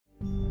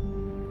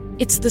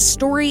It's the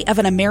story of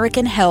an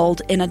American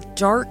held in a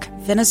dark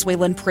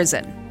Venezuelan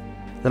prison.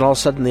 Then all of a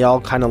sudden they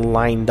all kind of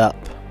lined up.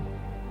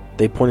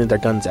 They pointed their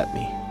guns at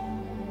me.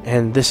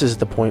 And this is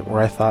the point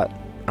where I thought,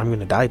 I'm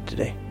going to die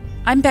today.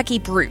 I'm Becky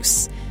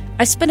Bruce.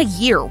 I spent a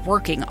year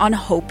working on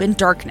Hope in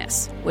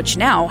Darkness, which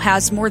now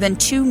has more than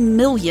 2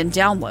 million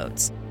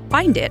downloads.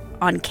 Find it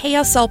on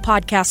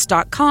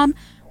kslpodcast.com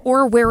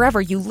or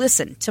wherever you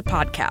listen to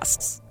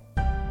podcasts.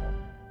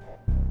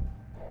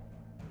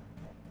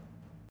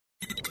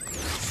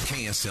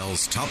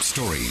 KSL's top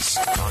stories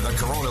on the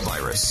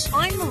coronavirus.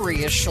 I'm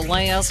Maria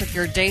Shilaos with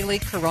your daily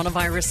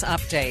coronavirus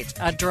update.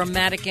 A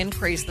dramatic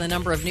increase in the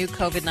number of new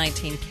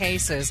COVID-19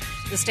 cases.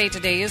 The state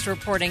today is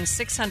reporting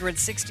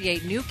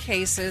 668 new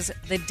cases.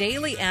 The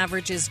daily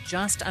average is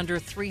just under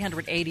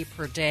 380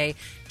 per day.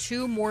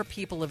 2 more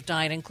people have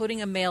died,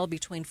 including a male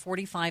between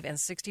 45 and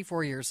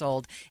 64 years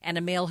old and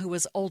a male who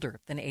was older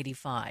than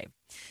 85.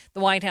 The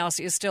White House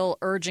is still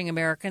urging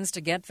Americans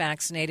to get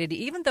vaccinated,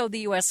 even though the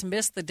U.S.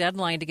 missed the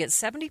deadline to get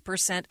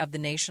 70% of the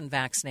nation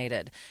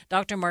vaccinated.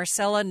 Dr.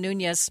 Marcela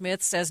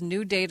Nunez-Smith says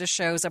new data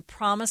shows a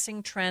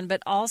promising trend,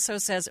 but also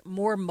says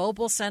more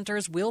mobile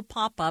centers will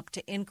pop up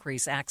to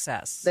increase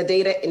access. The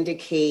data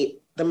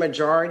indicate the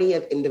majority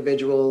of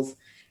individuals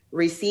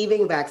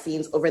receiving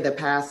vaccines over the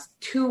past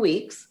 2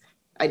 weeks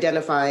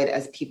identified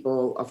as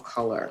people of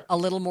color. A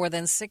little more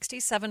than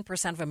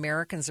 67% of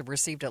Americans have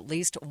received at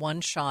least one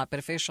shot, but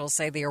officials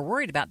say they are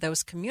worried about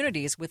those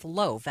communities with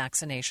low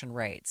vaccination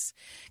rates.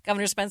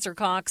 Governor Spencer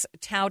Cox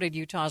touted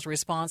Utah's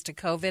response to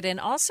COVID and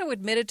also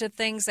admitted to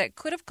things that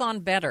could have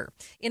gone better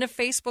in a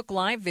Facebook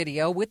Live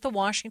video with the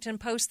Washington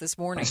Post this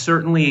morning.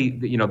 Certainly,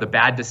 the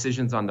bad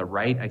decisions on the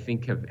right, I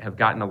think, have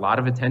gotten a lot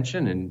of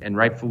attention, and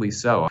rightfully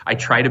so. I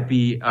try to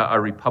be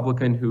a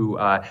Republican who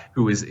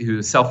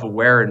is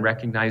self-aware and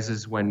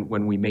recognizes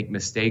when we make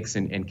mistakes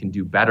and can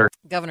do better.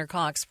 Governor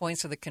Cox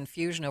points to the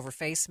confusion over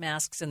face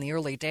masks in the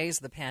early days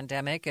of the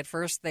pandemic. At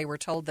first, they were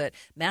told that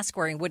mask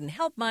wearing wouldn't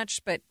help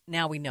much, but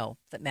now we know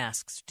that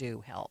masks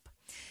do help.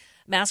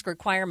 Mask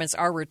requirements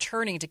are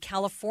returning to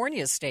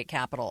California's state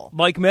capital.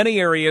 Like many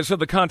areas of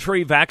the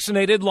country,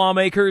 vaccinated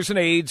lawmakers and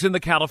aides in the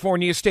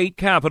California state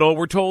capital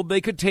were told they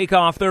could take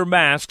off their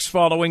masks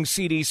following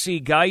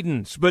CDC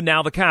guidance. But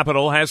now the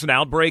capital has an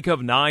outbreak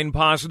of 9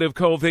 positive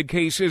COVID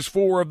cases.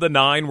 4 of the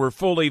 9 were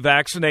fully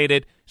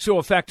vaccinated. So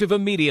effective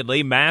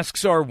immediately,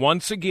 masks are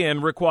once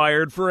again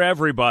required for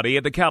everybody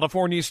at the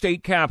California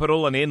state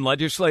capitol and in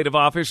legislative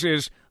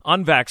offices.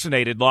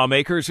 Unvaccinated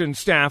lawmakers and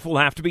staff will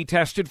have to be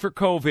tested for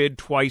COVID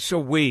twice a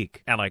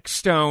week. Alex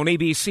Stone,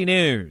 ABC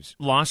News,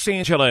 Los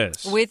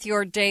Angeles. With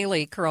your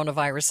daily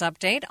coronavirus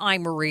update,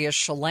 I'm Maria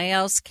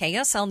Shilaos,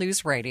 KSL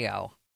News Radio.